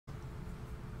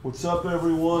What's up,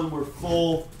 everyone? We're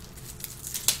full.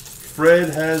 Fred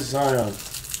has Zion.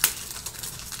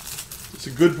 It's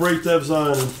a good break to have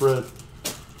Zion and Fred.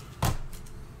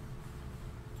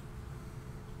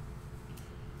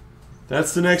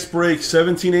 That's the next break.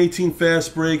 17-18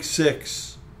 fast break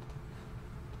 6.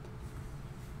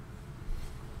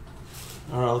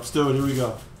 All right, let's do it. Here we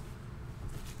go.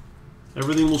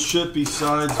 Everything will ship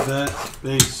besides that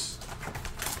base.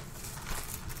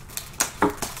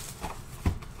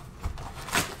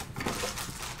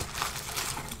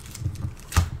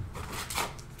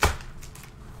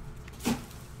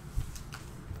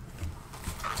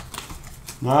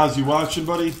 Nas, you watching,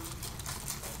 buddy?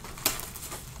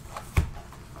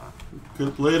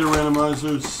 Good later,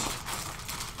 randomizers.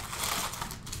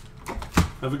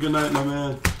 Have a good night, my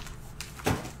man.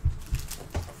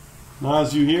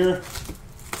 Nas, you here?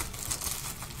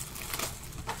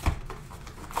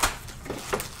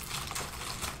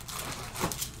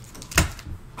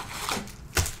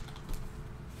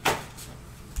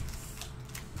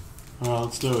 All right,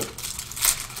 let's do it.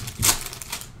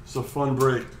 It's a fun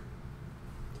break.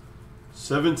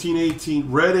 17-18,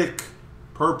 Reddick,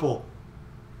 purple.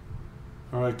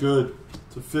 All right, good.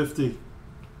 It's a 50.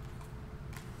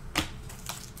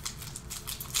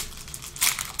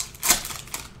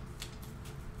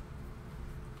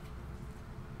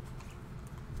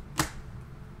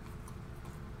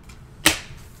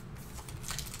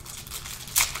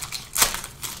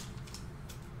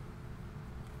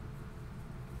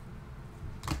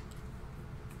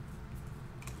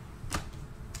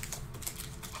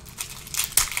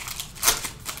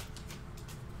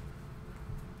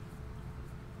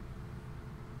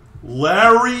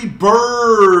 Larry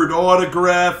Bird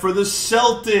autograph for the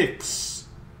Celtics.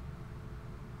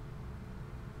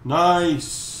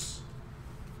 Nice.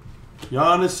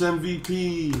 Giannis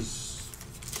MVPs.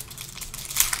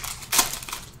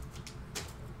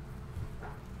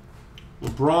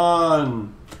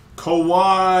 LeBron.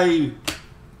 Kawhi.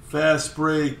 Fast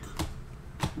break.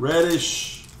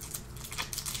 Reddish.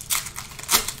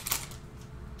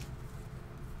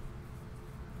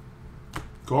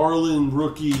 Garland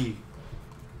rookie.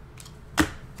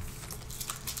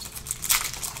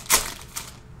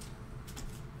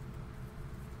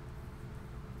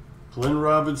 Glenn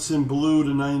Robinson blue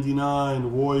to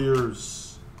 99,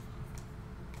 Warriors.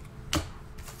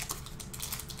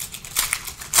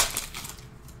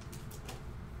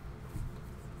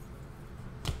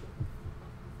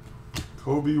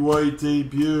 Kobe White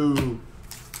debut.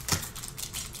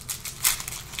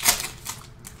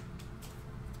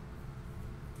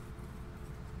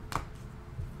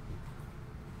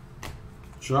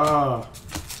 Ja.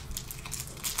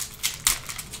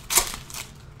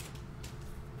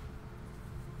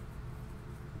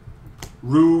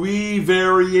 Rui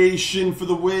variation for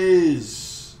the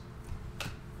Wiz.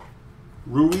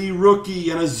 Rui rookie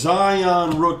and a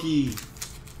Zion rookie.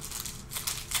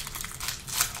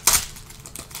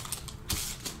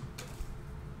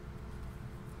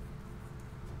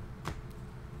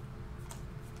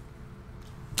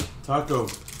 Taco.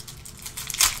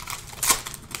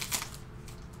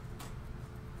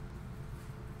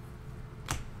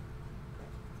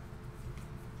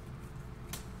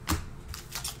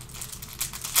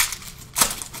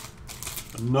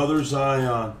 Another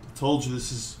Zion. I told you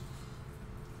this is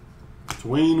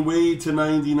Dwayne Wade to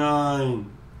 99.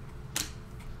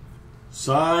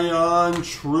 Zion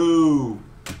True.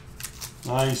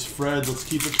 Nice, Fred. Let's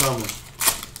keep it coming.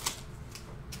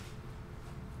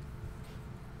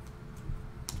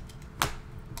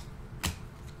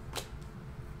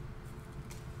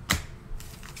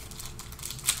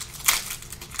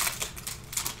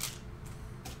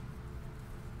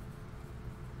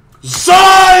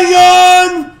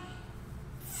 Zion!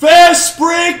 Fast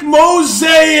break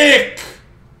Mosaic!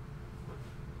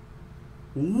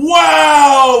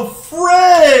 Wow!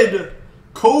 Fred!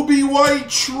 Kobe White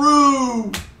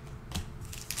True!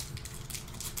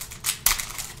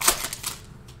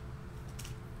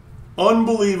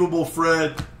 Unbelievable,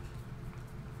 Fred.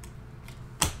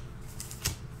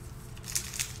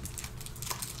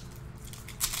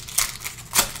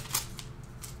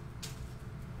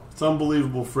 It's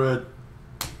unbelievable, Fred.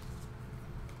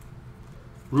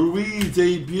 Rui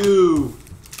debut.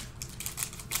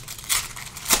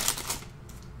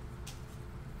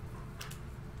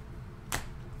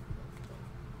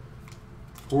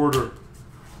 Porter.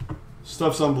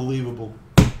 Stuff's unbelievable.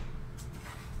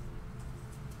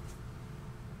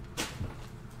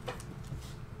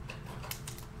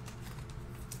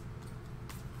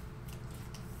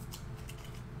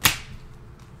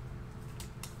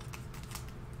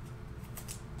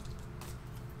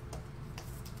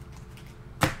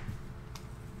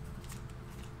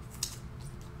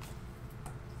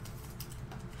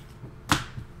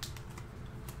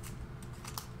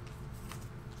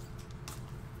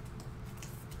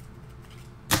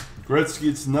 Gretzky,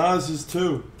 it's Nas's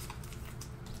too.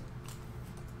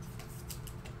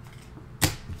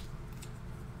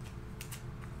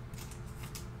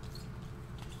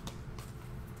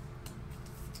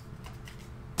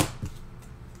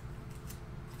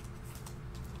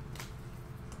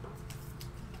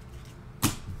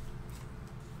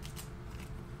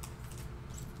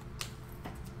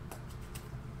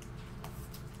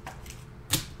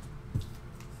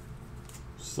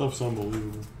 Stuff's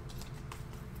unbelievable.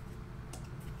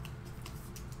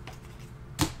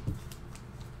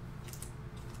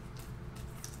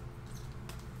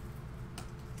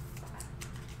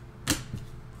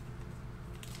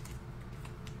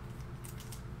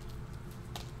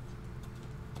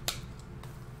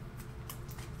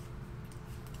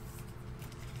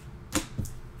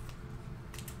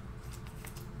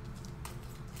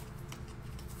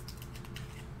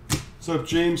 What's up,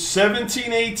 James?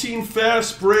 17-18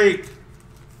 fast break.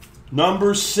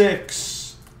 Number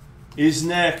 6 is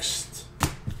next.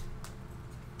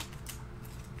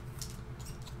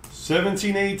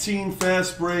 17-18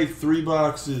 fast break. 3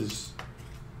 boxes.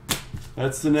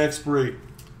 That's the next break.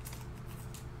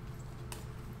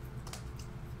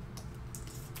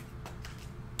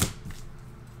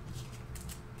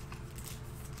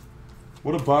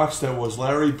 What a box that was.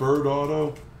 Larry Bird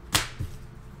auto.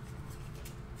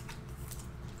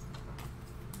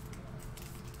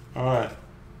 All right,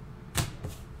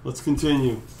 let's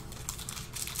continue.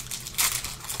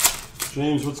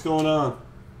 James, what's going on?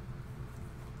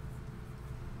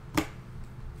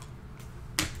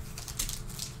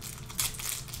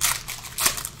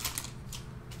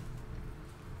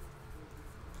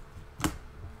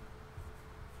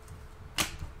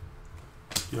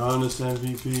 Giannis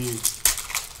MVP.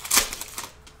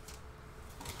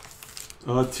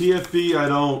 TFB, I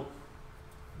don't.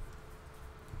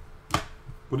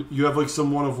 What, you have like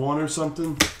some 1 of 1 or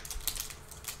something?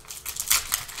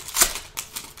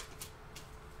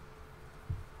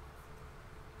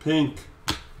 Pink.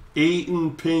 8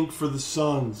 in pink for the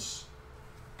Suns.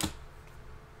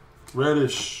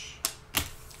 Reddish.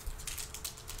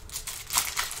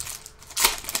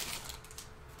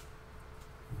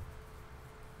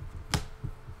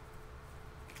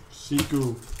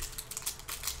 Siku.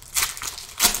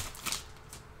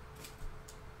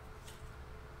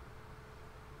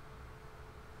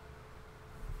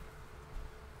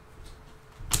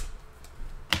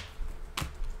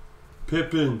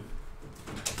 Pippen.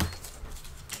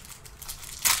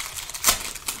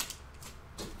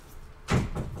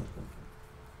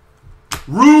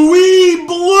 Rui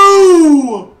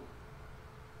Blue.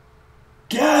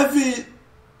 Gavin.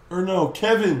 Or no,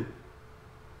 Kevin.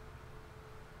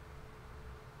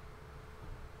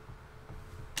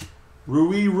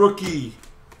 Rui rookie.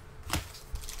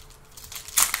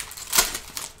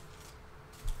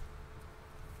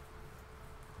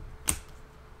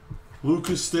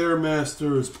 Lucas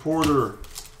Stairmasters, Porter.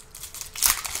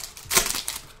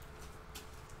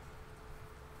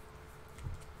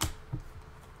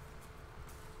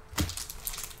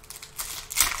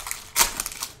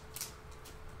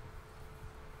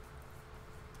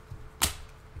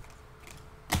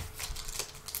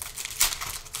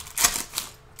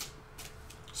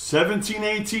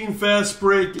 $17-18 fast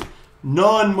break.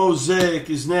 Non-Mosaic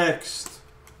is next.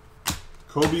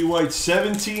 Kobe White,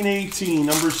 17-18,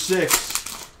 number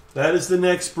 6. That is the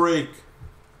next break.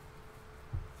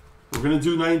 We're going to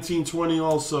do 19-20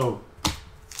 also.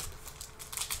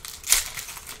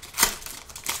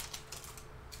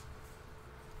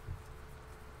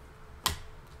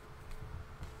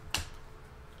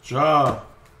 Ja.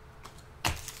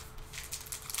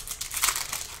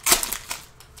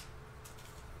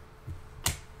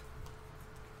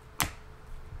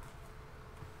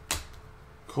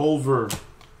 Culver.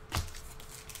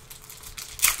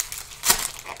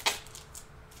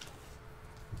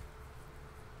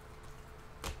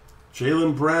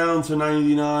 Jaylen Brown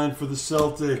 /99 for the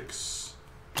Celtics.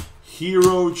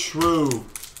 Hero True.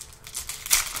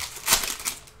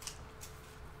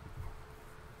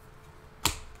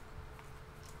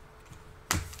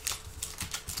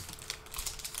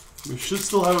 We should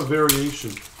still have a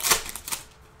variation.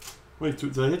 Wait,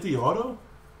 did I hit the auto?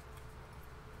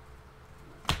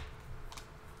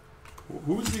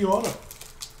 Who's the auto?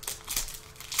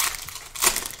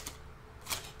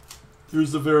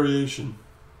 Here's the variation.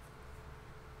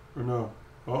 Or no.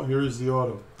 Oh, here is the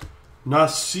auto.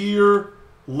 Nasir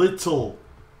Little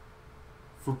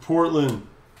for Portland.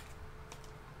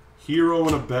 Hero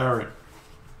and a Barrett.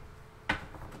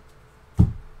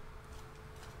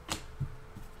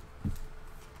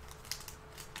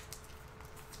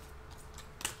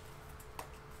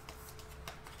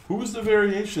 Who was was the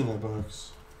variation in that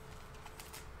box?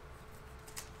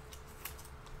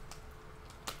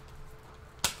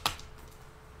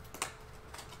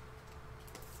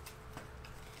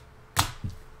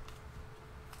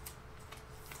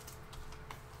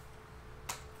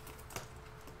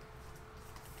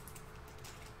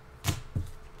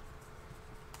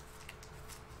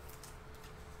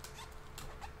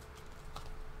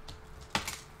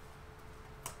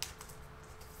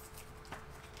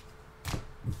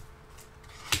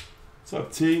 What's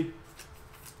up, T?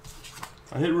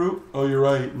 I hit root. Oh, you're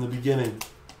right. In the beginning.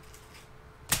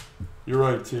 You're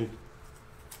right, T.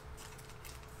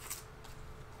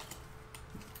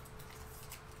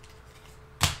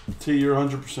 T, you're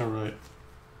 100% right.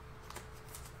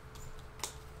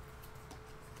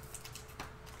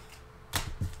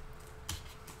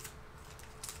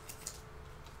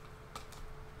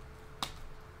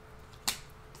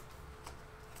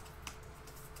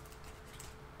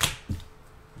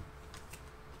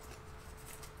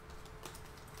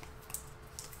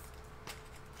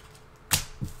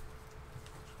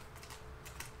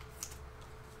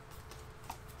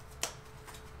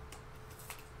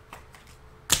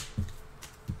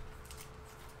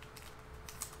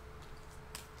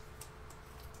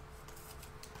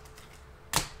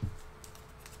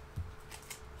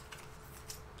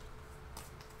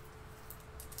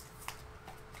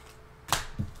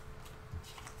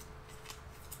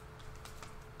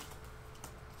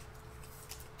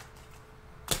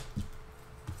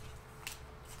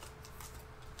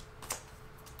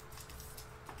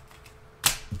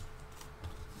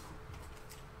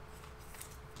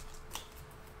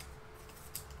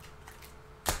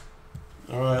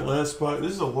 All right, last box.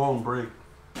 This is a long break.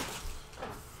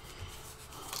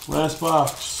 Last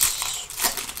box.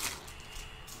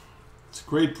 It's a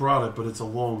great product, but it's a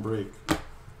long break.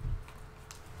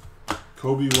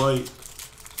 Kobe White.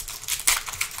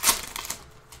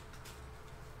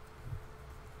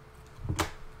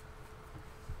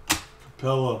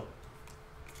 Capella.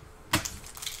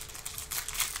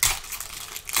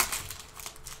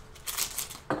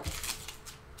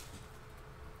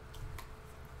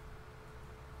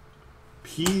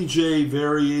 PJ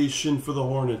variation for the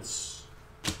Hornets.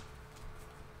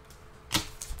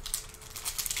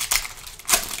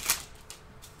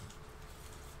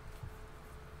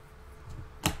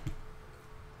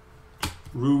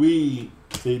 Rui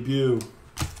debut.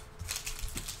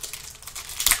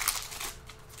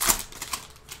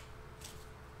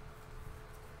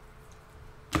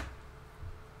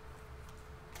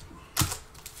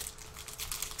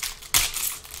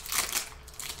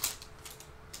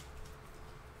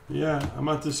 Yeah, I'm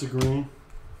not disagreeing.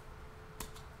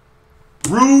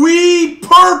 Rui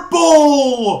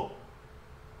purple!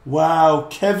 Wow,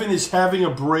 Kevin is having a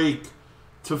break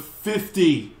to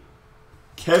 50.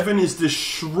 Kevin is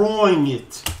destroying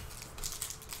it.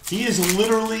 He is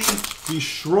literally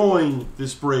destroying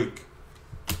this break.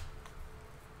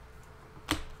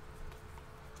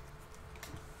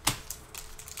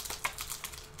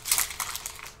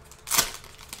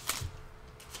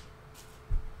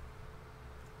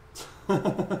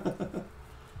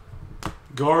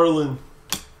 Garland.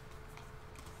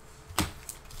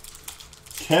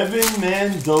 Kevin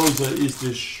Mendoza is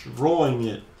destroying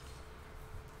it.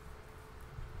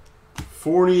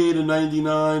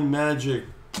 48/99 Magic.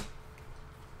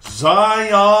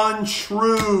 Zion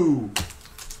True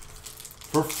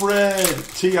for Fred.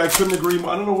 T, I couldn't agree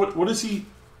more. I don't know what is he.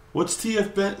 What's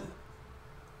TF Ben?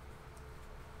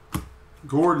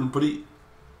 Gordon, but he.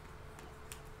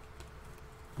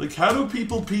 Like, how do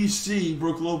people PC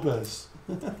Brooke Lopez?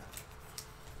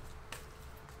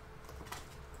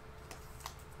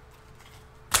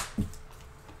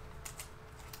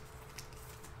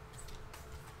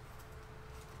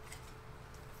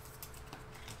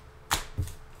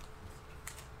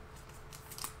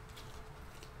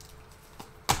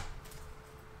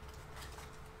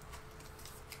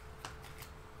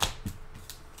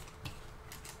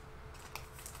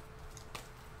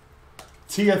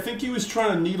 T, I think he was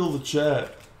trying to needle the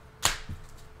chat.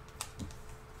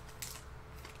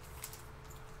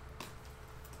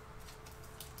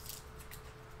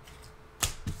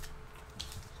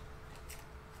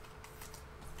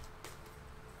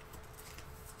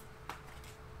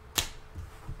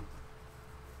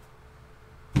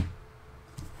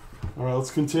 All right, let's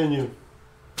continue.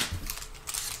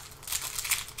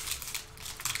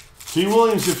 T.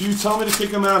 Williams, if you tell me to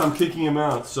kick him out, I'm kicking him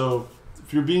out. So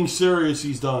if you're being serious,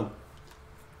 he's done.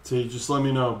 T, just let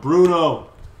me know. Bruno.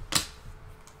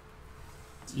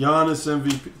 Giannis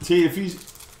MVP. T, if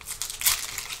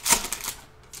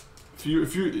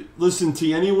you listen,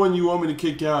 T, anyone you want me to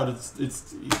kick out,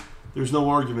 it's There's no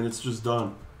argument. It's just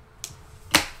done.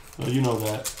 You know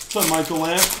that. What's up, Michael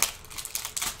Lamb?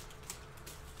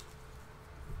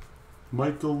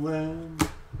 Michael Lamb.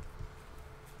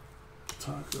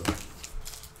 Taco.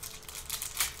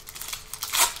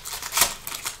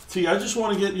 T, I just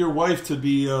want to get your wife to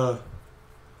be, I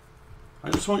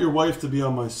just want your wife to be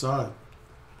on my side.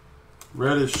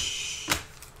 Reddish.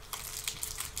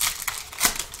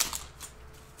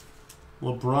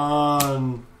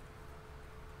 LeBron.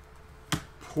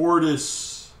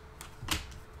 Portis.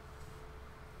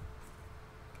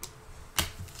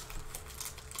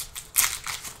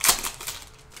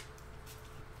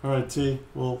 All right, T.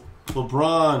 Well,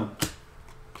 LeBron.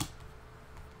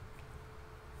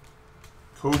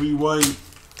 Kobe White.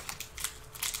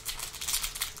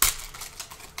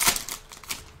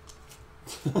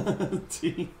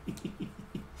 T.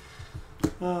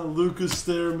 Lucas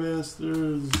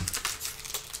Stairmasters.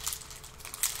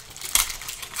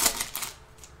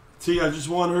 T, I just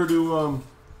want her to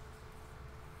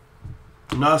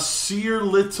Nasir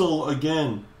Little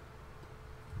again.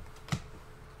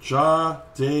 Ja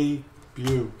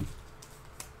debut.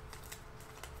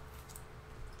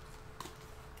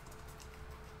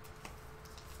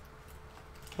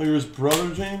 Oh, you're his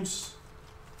brother, James?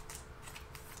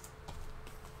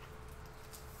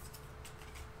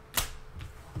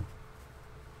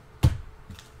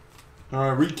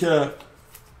 All right, recap.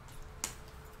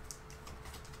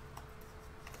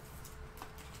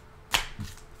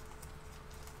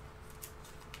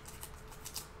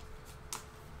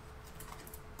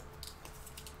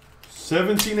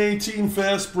 $17.18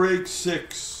 fast break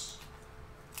 6.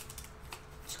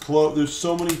 It's close. There's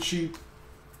so many cheap.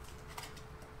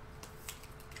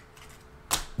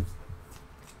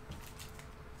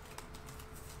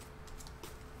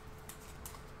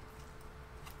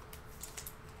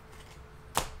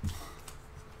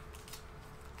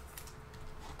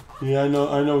 Yeah, I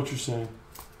know what you're saying.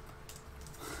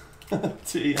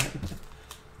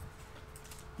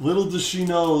 Little does she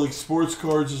know, like, sports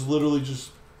cards is literally just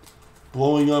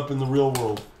blowing up in the real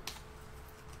world.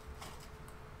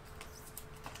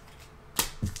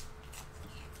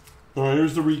 All right,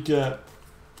 here's the recap.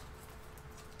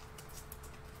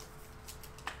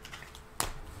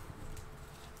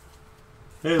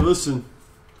 Hey, listen.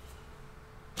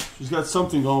 She's got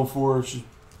something going for her. She's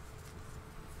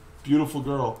a beautiful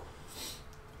girl.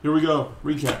 Here we go.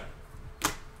 Recap.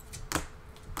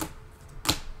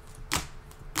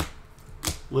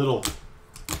 Little.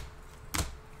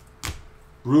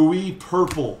 Rui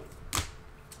purple.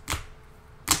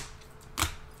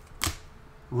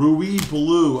 Rui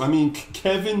blue. I mean,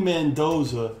 Kevin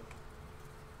Mendoza.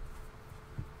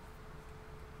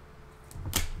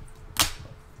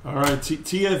 All right,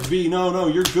 TFB. No,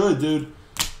 you're good, dude.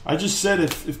 I just said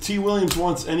if T. Williams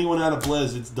wants anyone out of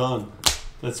Blez, it's done.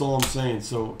 That's all I'm saying.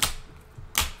 So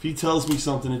if he tells me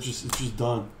something, it's just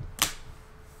done.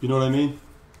 You know what I mean?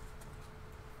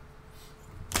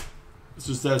 It's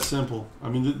just that simple. I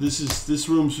mean, this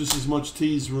room's just as much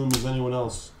T's room as anyone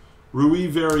else. Rui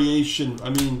variation. I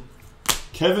mean,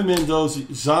 Kevin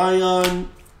Mendoza, Zion.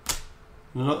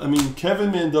 I mean,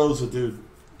 Kevin Mendoza, dude.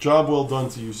 Job well done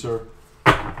to you, sir.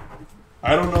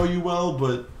 I don't know you well,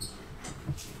 but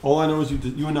all I know is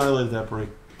you annihilated that break.